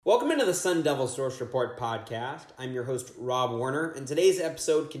Welcome into the Sun Devil Source Report podcast. I'm your host, Rob Warner, and today's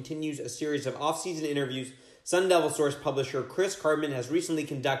episode continues a series of off-season interviews Sun Devil Source publisher Chris Karpman has recently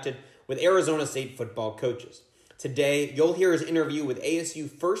conducted with Arizona State football coaches. Today, you'll hear his interview with ASU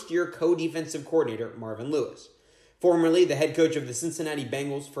first-year co-defensive coordinator Marvin Lewis. Formerly the head coach of the Cincinnati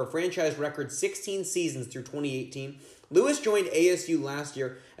Bengals for a franchise record 16 seasons through 2018, Lewis joined ASU last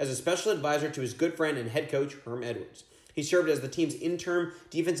year as a special advisor to his good friend and head coach Herm Edwards. He served as the team's interim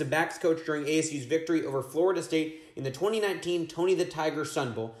defensive backs coach during ASU's victory over Florida State in the 2019 Tony the Tiger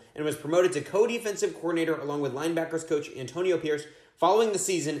Sun Bowl and was promoted to co-defensive coordinator along with linebackers coach Antonio Pierce following the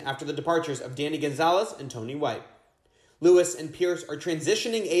season after the departures of Danny Gonzalez and Tony White. Lewis and Pierce are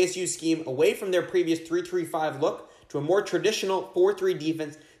transitioning ASU's scheme away from their previous 3-3-5 look to a more traditional 4-3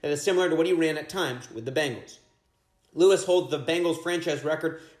 defense that is similar to what he ran at times with the Bengals. Lewis holds the Bengals franchise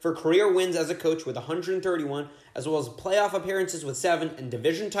record for career wins as a coach with 131, as well as playoff appearances with 7 and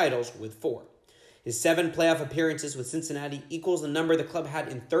division titles with 4. His 7 playoff appearances with Cincinnati equals the number the club had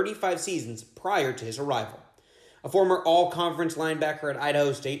in 35 seasons prior to his arrival. A former all-conference linebacker at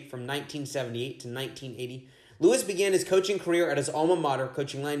Idaho State from 1978 to 1980, Lewis began his coaching career at his alma mater,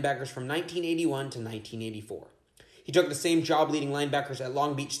 coaching linebackers from 1981 to 1984. He took the same job leading linebackers at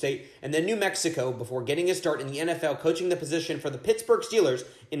Long Beach State and then New Mexico before getting his start in the NFL coaching the position for the Pittsburgh Steelers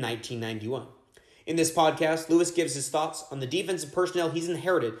in 1991. In this podcast, Lewis gives his thoughts on the defensive personnel he's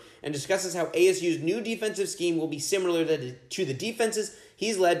inherited and discusses how ASU's new defensive scheme will be similar to the defenses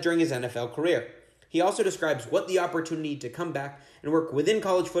he's led during his NFL career. He also describes what the opportunity to come back and work within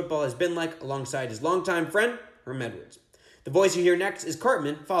college football has been like alongside his longtime friend, Herm Edwards. The voice you hear next is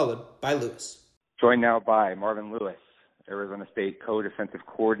Karpman, followed by Lewis. Joined now by Marvin Lewis, Arizona State co-defensive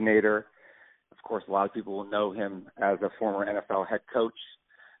coordinator. Of course, a lot of people will know him as a former NFL head coach.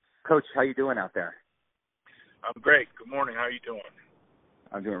 Coach, how you doing out there? I'm great. Good morning. How are you doing?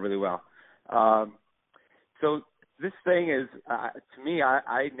 I'm doing really well. So this thing is, to me,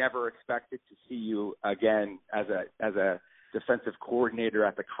 I never expected to see you again as a defensive coordinator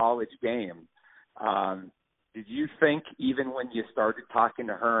at the college game. Did you think, even when you started talking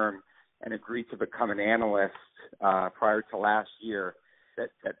to Herm and agreed to become an analyst prior to last year, that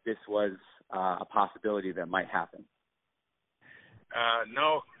this was a possibility that might happen?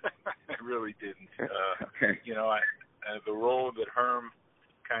 No, I really didn't. Okay. You know, the role that Herm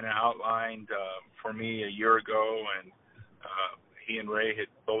kind of outlined for me a year ago, and he and Ray had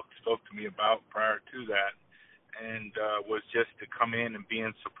both spoke to me about prior to that, and was just to come in and be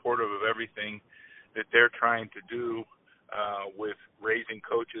in supportive of everything that they're trying to do with raising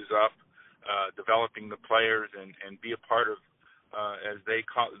coaches up, developing the players, and be a part of, as they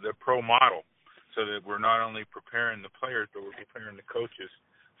call it, the pro model, so that we're not only preparing the players, but we're preparing the coaches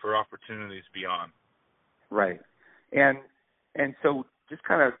for opportunities beyond. Right. And so just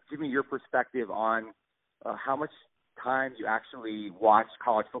kind of give me your perspective on how much time you actually watched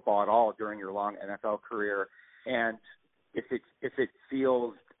college football at all during your long NFL career, and if it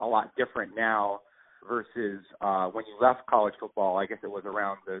feels a lot different now versus when you left college football. I guess it was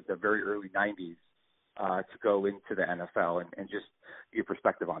around the very early 90s to go into the NFL, and just your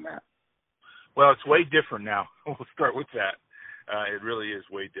perspective on that. Well, it's way different now. We'll start with that. It really is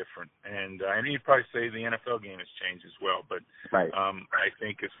way different. And you'd probably say the NFL game has changed as well. But right. I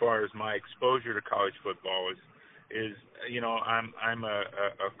think as far as my exposure to college football is you know, I'm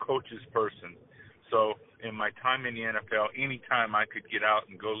a coach's person. So in my time in the NFL, anytime I could get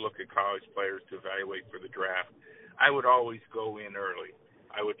out and go look at college players to evaluate for the draft, I would always go in early.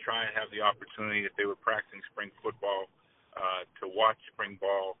 I would try and have the opportunity, if they were practicing spring football, to watch spring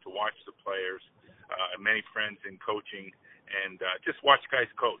ball, to watch the players, many friends in coaching, and just watch guys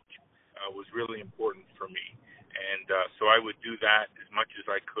coach was really important for me. And so I would do that as much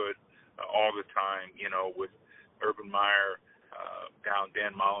as I could all the time, you know, with Urban Meyer down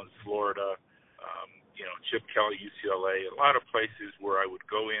Dan Mullins, Florida, you know, Chip Kelly, UCLA, a lot of places where I would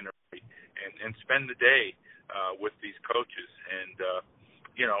go in early and spend the day with these coaches. And,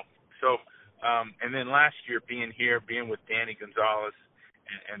 you know, so and then last year being with Danny Gonzalez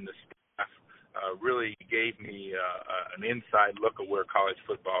and the staff really gave me an inside look at where college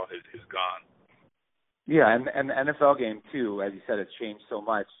football has gone. Yeah, and the NFL game, too, as you said, it's changed so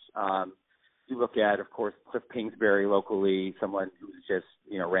much. You look at, of course, Cliff Kingsbury locally, someone who just,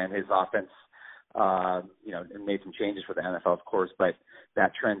 you know, ran his offense, you know, and made some changes for the NFL, of course, but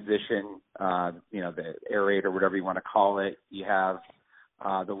that transition, you know, the air raid or whatever you want to call it, you have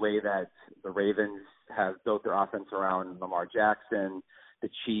the way that the Ravens have built their offense around Lamar Jackson. The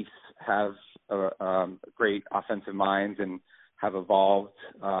Chiefs have great offensive minds and have evolved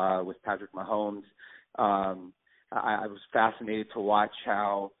with Patrick Mahomes. I was fascinated to watch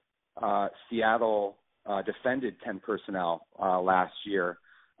how Seattle defended 10 personnel last year,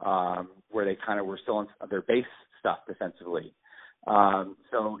 where they kind of were still on their base stuff defensively.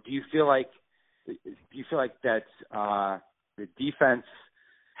 So do you feel like that the defense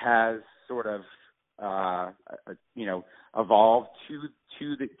has sort of evolved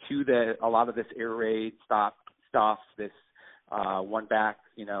to the a lot of this air raid stuff, this one back,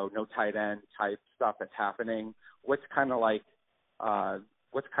 no tight end type stuff that's happening? What's kind of like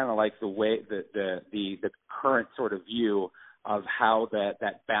the way the current sort of view of how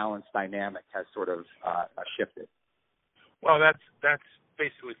that balance dynamic has sort of shifted? Well, that's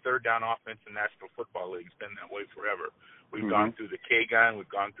basically third down offense in National Football League. It's been that way forever. We've gone through the K gun,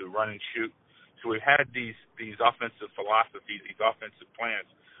 we've gone through run and shoot. So we've had these offensive philosophies, these offensive plans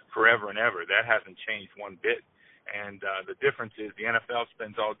forever and ever. That hasn't changed one bit. And the difference is the NFL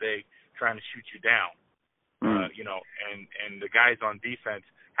spends all day trying to shoot you down. And the guys on defense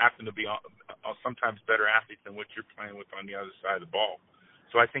happen to be sometimes better athletes than what you're playing with on the other side of the ball.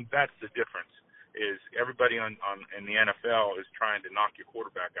 So I think that's the difference, is everybody in the NFL is trying to knock your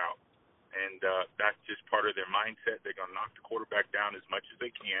quarterback out. And that's just part of their mindset. They're going to knock the quarterback down as much as they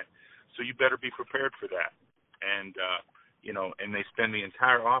can. So you better be prepared for that. And, and they spend the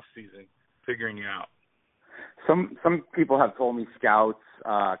entire off season figuring you out. Some people have told me, scouts,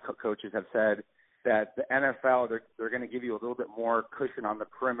 coaches have said that the NFL, they're going to give you a little bit more cushion on the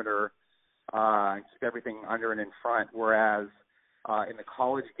perimeter, and keep everything under and in front, whereas in the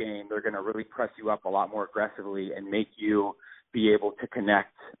college game, they're going to really press you up a lot more aggressively and make you be able to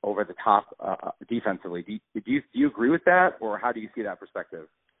connect over the top defensively. Do you agree with that, or how do you see that perspective?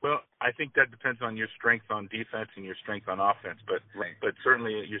 Well, I think that depends on your strength on defense and your strength on offense. But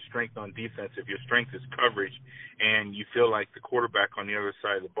certainly your strength on defense, if your strength is coverage and you feel like the quarterback on the other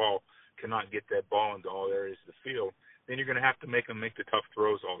side of the ball cannot get that ball into all areas of the field, then you're going to have to make them make the tough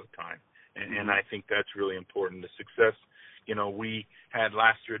throws all the time. And I think that's really important. The success, we had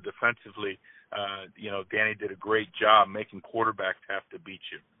last year defensively, Danny did a great job making quarterbacks have to beat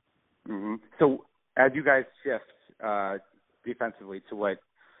you. Mm-hmm. So as you guys shift defensively to what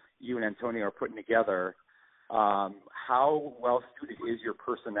you and Antonio are putting together, how well suited is your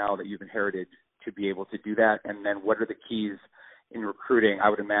personnel that you've inherited to be able to do that? And then what are the keys in recruiting? I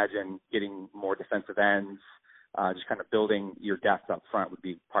would imagine getting more defensive ends, just kind of building your depth up front would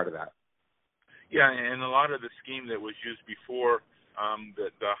be part of that. Yeah, and a lot of the scheme that was used before,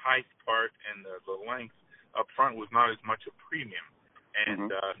 the height part and the length up front was not as much a premium. And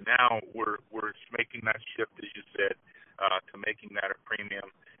now we're making that shift, as you said, to making that a premium.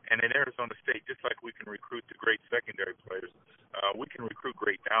 And in Arizona State, just like we can recruit the great secondary players, we can recruit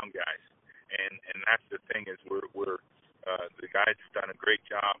great down guys. And that's the thing, is we're the guys have done a great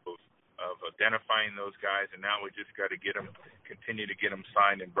job of identifying those guys, and now we just got to continue to get them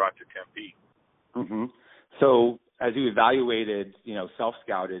signed and brought to Tempe. Mm-hmm. So as you evaluated,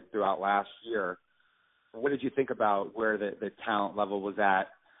 self-scouted throughout last year, what did you think about where the talent level was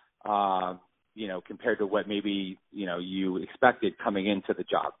at, compared to what maybe, you expected coming into the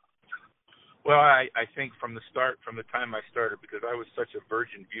job? Well, I think from the time I started, because I was such a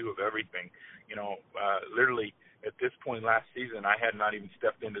virgin view of everything, literally at this point last season, I had not even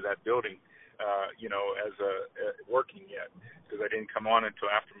stepped into that building, as working yet, because I didn't come on until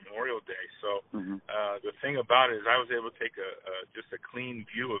after Memorial Day. So the thing about it is I was able to take just a clean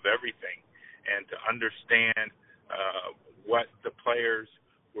view of everything and to understand what the players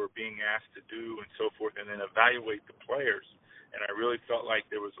were being asked to do and so forth, and then evaluate the players. And I really felt like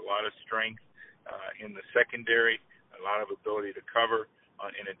there was a lot of strength in the secondary, a lot of ability to cover.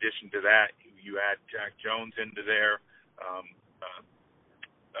 In addition to that, you add Jack Jones into there,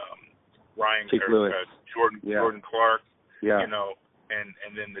 Jordan Clark, and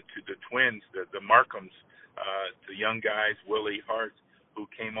then the twins, the Markhams, the young guys, Willie Hart, who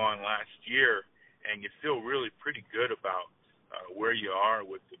came on last year, and you feel really pretty good about where you are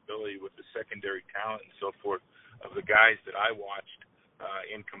with the ability, with the secondary talent and so forth of the guys that I watched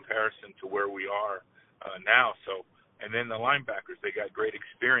in comparison to where we are now. So, and then the linebackers, they got great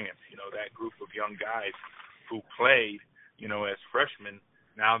experience. That group of young guys who played, as freshmen,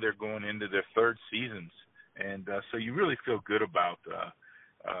 now they're going into their third seasons. And so you really feel good about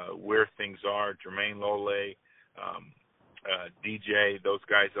where things are. Jermaine Lole, DJ, those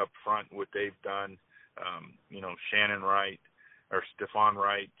guys up front, what they've done, Shannon Wright, or Stephon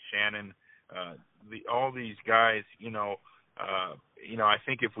Wright, Shannon, all these guys, I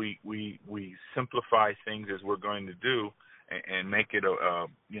think if we simplify things as we're going to do and make it,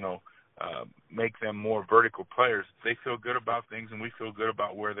 make them more vertical players, they feel good about things and we feel good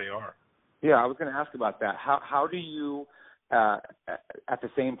about where they are. Yeah, I was going to ask about that. How do you at the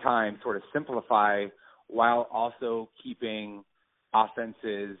same time sort of simplify while also keeping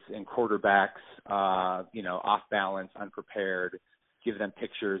offenses and quarterbacks, off balance, unprepared, give them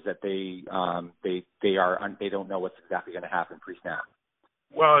pictures that they don't know what's exactly going to happen pre-snap?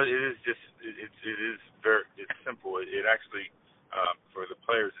 Well, it is simple. It actually, for the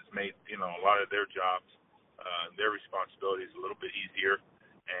players, it's made, a lot of their jobs, their responsibilities a little bit easier,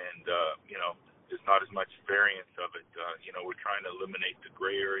 and, there's not as much variance of it. We're trying to eliminate the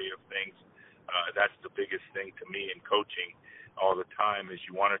gray area of things. That's the biggest thing to me in coaching all the time is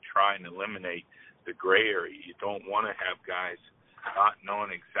you want to try and eliminate the gray area. You don't want to have guys not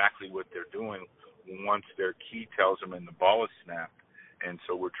knowing exactly what they're doing once their key tells them and the ball is snapped. And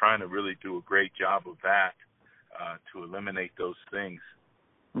so we're trying to really do a great job of that to eliminate those things.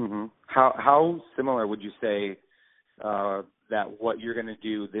 Mm-hmm. How similar would you say that what you're going to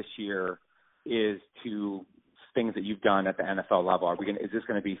do this year is to things that you've done at the NFL level? Is this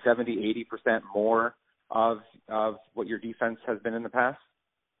going to be 70, 80% more of what your defense has been in the past?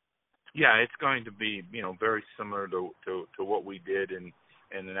 Yeah, it's going to be, very similar to what we did in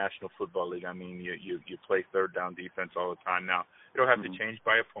the National Football League. I mean, you play third down defense all the time. Now, it'll have to change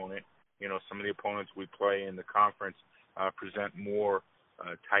by opponent. Some of the opponents we play in the conference present more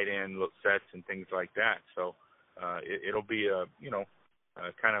tight end look sets and things like that. So it'll be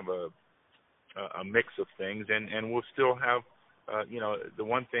kind of a mix of things, and we'll still have, the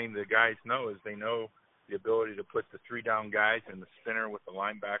one thing the guys know is they know the ability to put the 3-down guys and the spinner with the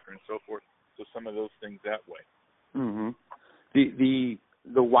linebacker and so forth. So some of those things that way. Mm-hmm.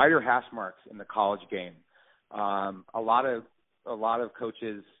 The wider hash marks in the college game. A lot of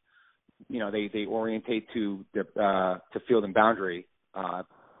coaches, they orientate to field and boundary,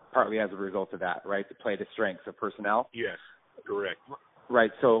 partly as a result of that, right? To play the strengths of personnel. Yes, correct.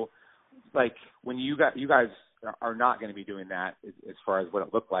 Right. So, like when you guys are not going to be doing that as far as what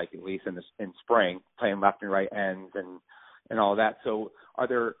it looked like, at least in spring, playing left and right ends and all that. So are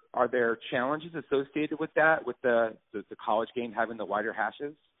there challenges associated with that, with the college game having the wider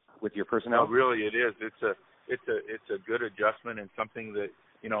hashes with your personnel? No, really it is. It's a good adjustment and something that,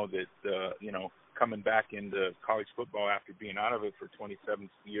 coming back into college football after being out of it for 27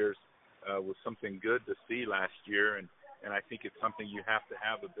 years was something good to see last year, and I think it's something you have to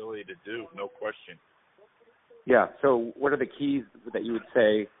have the ability to do, no question. Yeah. So what are the keys that you would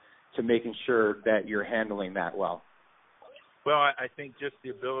say to making sure that you're handling that well? Well, I think just the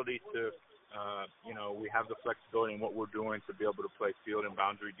ability to, we have the flexibility in what we're doing to be able to play field and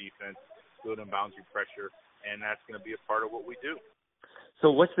boundary defense, field and boundary pressure, and that's going to be a part of what we do. So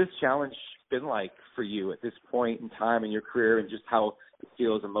what's this challenge been like for you at this point in time in your career, and just how it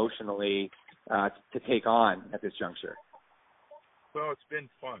feels emotionally to take on at this juncture? Well, it's been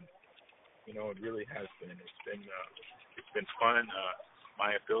fun. It really has been. It's been fun.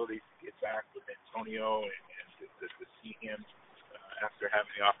 My ability to get back with Antonio and to see him after having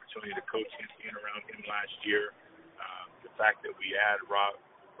the opportunity to coach him, being around him last year. The fact that we had Rob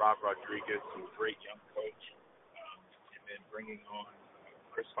Rodriguez, who's a great young coach, and then bringing on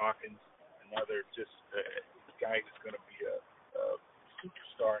Chris Hawkins, another just guy who's going to be a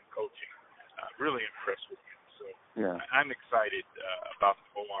superstar in coaching. Really impressed with him. So yeah. I'm excited about the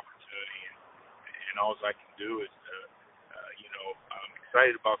whole opportunity, and all I can do is, I'm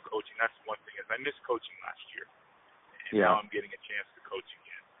excited about coaching. That's one thing, is I missed coaching last year, and now I'm getting a chance to coach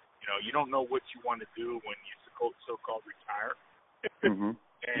again. You don't know what you want to do when you so-called retire. Mm-hmm.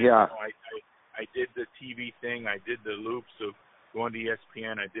 And yeah. I did the TV thing. I did the loops of going to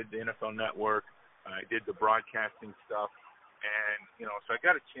ESPN. I did the NFL Network. I did the broadcasting stuff, and so I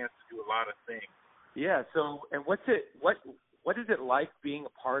got a chance to do a lot of things. Yeah. So, and what is it like being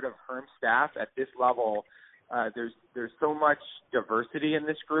a part of Herm's staff at this level? There's so much diversity in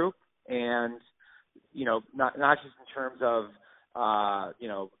this group, and not just in terms of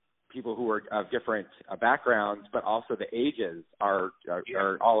people who are of different backgrounds, but also the ages are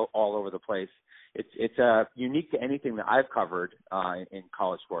all over the place. It's unique to anything that I've covered in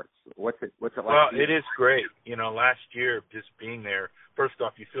college sports. What's it like? Well, it is great. Last year, just being there, first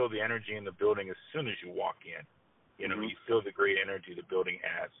off, you feel the energy in the building as soon as you walk in. Mm-hmm. You feel the great energy the building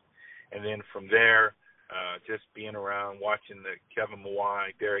has. And then from there, just being around, watching the Kevin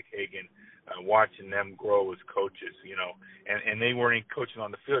Mawai, Derek Hagan, watching them grow as coaches, and they weren't coaching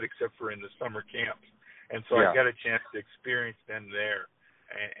on the field except for in the summer camps. And so I got a chance to experience them there.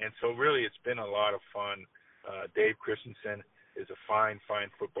 And so really it's been a lot of fun. Dave Christensen is a fine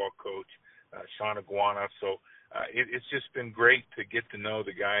football coach, Sean Iguana. So it's just been great to get to know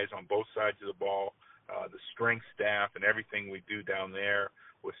the guys on both sides of the ball, the strength staff and everything we do down there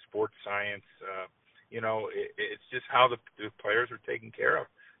with sports science. it's just how the players are taken care of.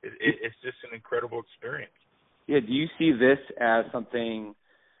 It's just an incredible experience. Yeah. Do you see this as something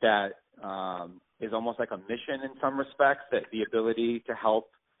that is almost like a mission in some respects, that the ability to help,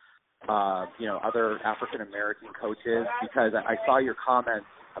 other African-American coaches? Because I saw your comments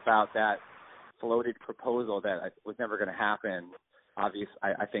about that floated proposal that was never going to happen.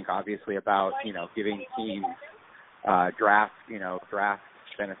 I think obviously about, giving teams draft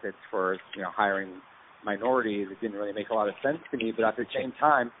benefits for, hiring minorities. It didn't really make a lot of sense to me, but at the same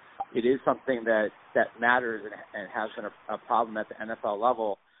time, it is something that matters and has been a problem at the NFL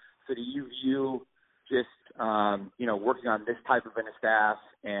level. So do you view just, working on this type of a staff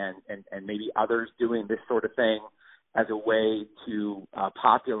and maybe others doing this sort of thing as a way to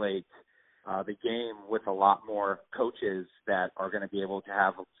populate the game with a lot more coaches that are going to be able to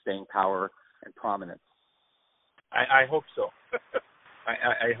have staying power and prominence? I hope so.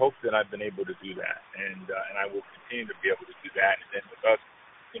 I hope that I've been able to do that, and I will continue to be able to do that. And then with us,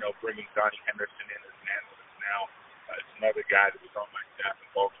 bringing Donnie Henderson in as an analyst now, it's another guy that was on my staff in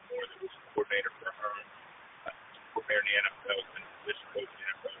Baltimore that was a coordinator for Hearn, coordinator in the NFL, been a position coach in the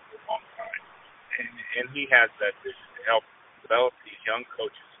NFL for a long time. And he has that vision to help develop these young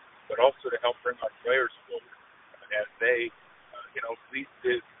coaches, but also to help bring our players forward as they,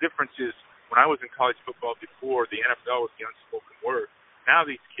 the difference is when I was in college football before, the NFL was the unspoken word. Now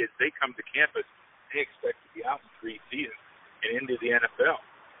these kids, they come to campus, they expect to be out in 3 seasons and into the NFL.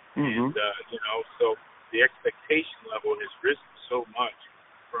 Mm-hmm. And, so the expectation level has risen so much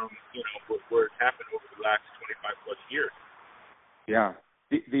from, where it's happened over the last 25-plus years. Yeah.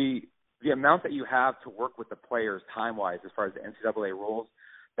 The amount that you have to work with the players time-wise as far as the NCAA rules,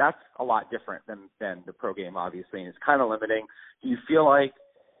 that's a lot different than the pro game, obviously, and it's kind of limiting. Do you feel like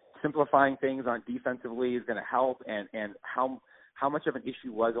simplifying things on defensively is going to help, and how much of an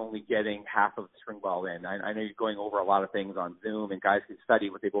issue was only getting half of the spring ball in? I know you're going over a lot of things on Zoom, and guys can study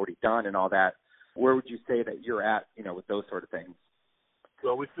what they've already done and all that. Where would you say that you're at, with those sort of things?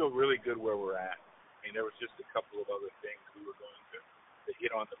 Well, we feel really good where we're at. I mean, there was just a couple of other things we were going to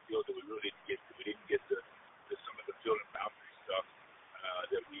hit on the field that we really didn't get to. We didn't get to some of the field and boundary stuff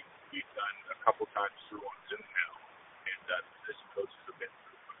that we've done a couple times through on Zoom now, and position coaches have been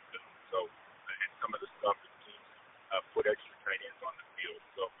through on Zoom. So, and some of the stuff that teams put extra tight ends on the field.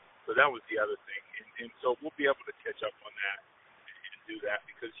 So that was the other thing, and so we'll be able to catch up on that and do that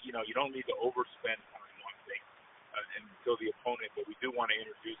because you don't need to overspend time on things until the opponent, but we do want to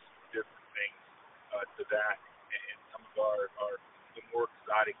introduce different things to that and some of our the more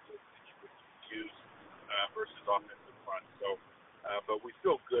exotic moves that you would use versus offensive front. So, but we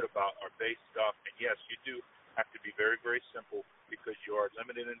feel good about our base stuff. And yes, you do have to be very, very simple because you are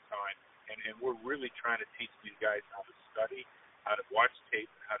limited in time. And we're really trying to teach these guys how to study, how to watch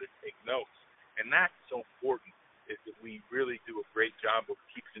tape, and how to take notes. And that's so important is that we really do a great job of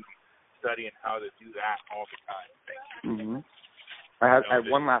keeping them studying how to do that all the time. Thank you. Mm-hmm. I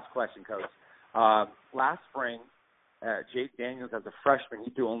have one last question, Coach. Last spring, Jake Daniels, as a freshman,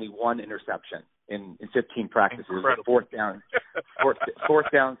 he threw only one interception in 15 practices. Incredible. Fourth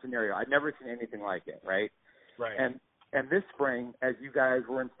down scenario. I'd never seen anything like it, right? Right. And this spring, as you guys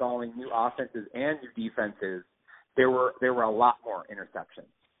were installing new offenses and new defenses, there were a lot more interceptions.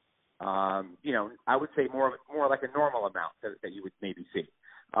 I would say more like a normal amount that you would maybe see.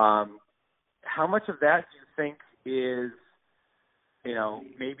 How much of that do you think is,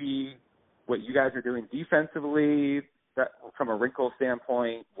 maybe what you guys are doing defensively, that from a wrinkle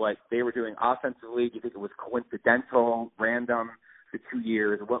standpoint, what they were doing offensively? Do you think it was coincidental, random, the 2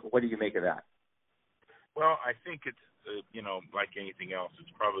 years? What do you make of that? Well, I think it's, like anything else, it's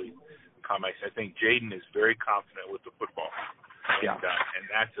probably combination. I think Jaden is very confident with the football. Yeah. And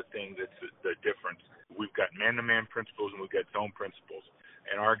that's the thing that's the difference. We've got man-to-man principles and we've got zone principles.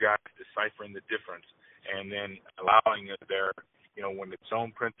 And our guys deciphering the difference and then allowing their, when it's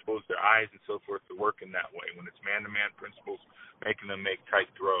zone principles, their eyes and so forth to work in that way. When it's man-to-man principles, making them make tight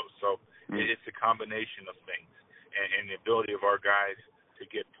throws. So it's a combination of things. And the ability of our guys to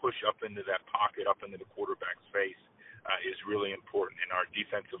get push up into that pocket, up into the quarterback's face is really important. In our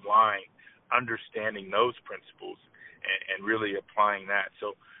defensive line, understanding those principles and really applying that.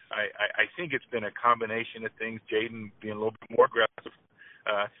 So I think it's been a combination of things. Jaden being a little bit more aggressive,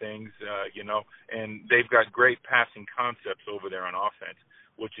 and they've got great passing concepts over there on offense,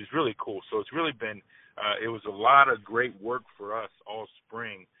 which is really cool. So it's really been, it was a lot of great work for us all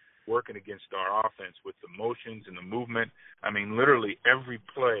spring working against our offense with the motions and the movement. I mean, literally every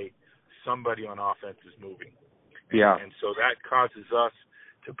play, somebody on offense is moving. Yeah. And so that causes us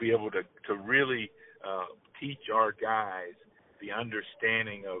to be able to really teach our guys the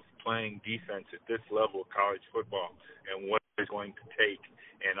understanding of playing defense at this level of college football and what it's going to take,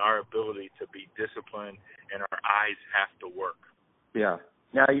 and our ability to be disciplined, and our eyes have to work. Yeah.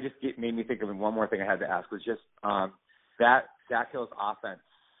 Now you just made me think of one more thing I had to ask was just that Zach Hill's offense.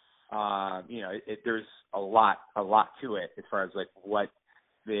 There's a lot to it as far as like what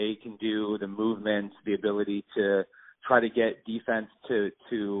they can do, the movements, the ability to try to get defense to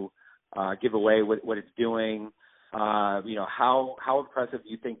give away what it's doing. How impressive do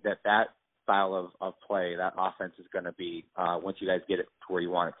you think that style of play, that offense is going to be once you guys get it to where you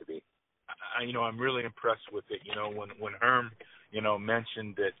want it to be? I'm really impressed with it. When Herm,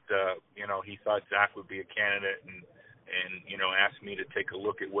 mentioned that, he thought Zach would be a candidate and asked me to take a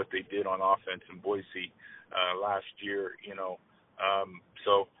look at what they did on offense in Boise last year,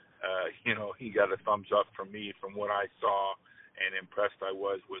 he got a thumbs up from me from what I saw, and impressed I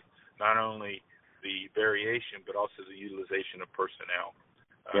was with not only the variation but also the utilization of personnel.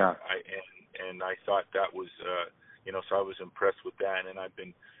 Yeah. I thought that was, so I was impressed with that, and I've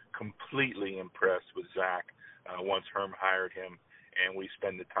been completely impressed with Zach once Herm hired him, and we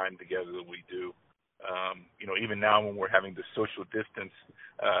spend the time together that we do. Even now when we're having the social distance,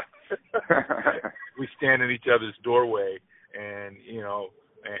 we stand in each other's doorway, and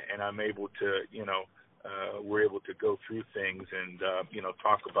I'm able to, we're able to go through things and,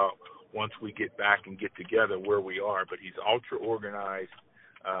 talk about once we get back and get together where we are. But he's ultra organized,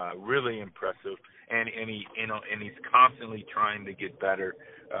 really impressive, and he's constantly trying to get better.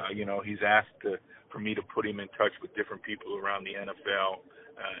 He's asked for me to put him in touch with different people around the NFL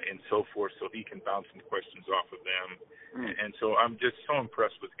and so forth, so he can bounce some questions off of them. And so I'm just so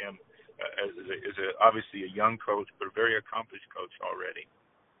impressed with him as obviously a young coach, but a very accomplished coach already.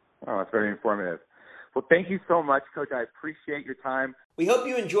 Oh, that's very informative. Well, thank you so much, Coach. I appreciate your time. We hope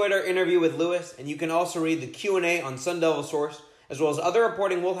you enjoyed our interview with Lewis, and you can also read the Q&A on Sun Devil Source, as well as other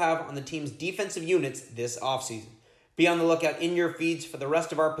reporting we'll have on the team's defensive units this offseason. Be on the lookout in your feeds for the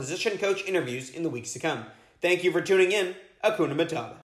rest of our position coach interviews in the weeks to come. Thank you for tuning in. Hakuna Matata.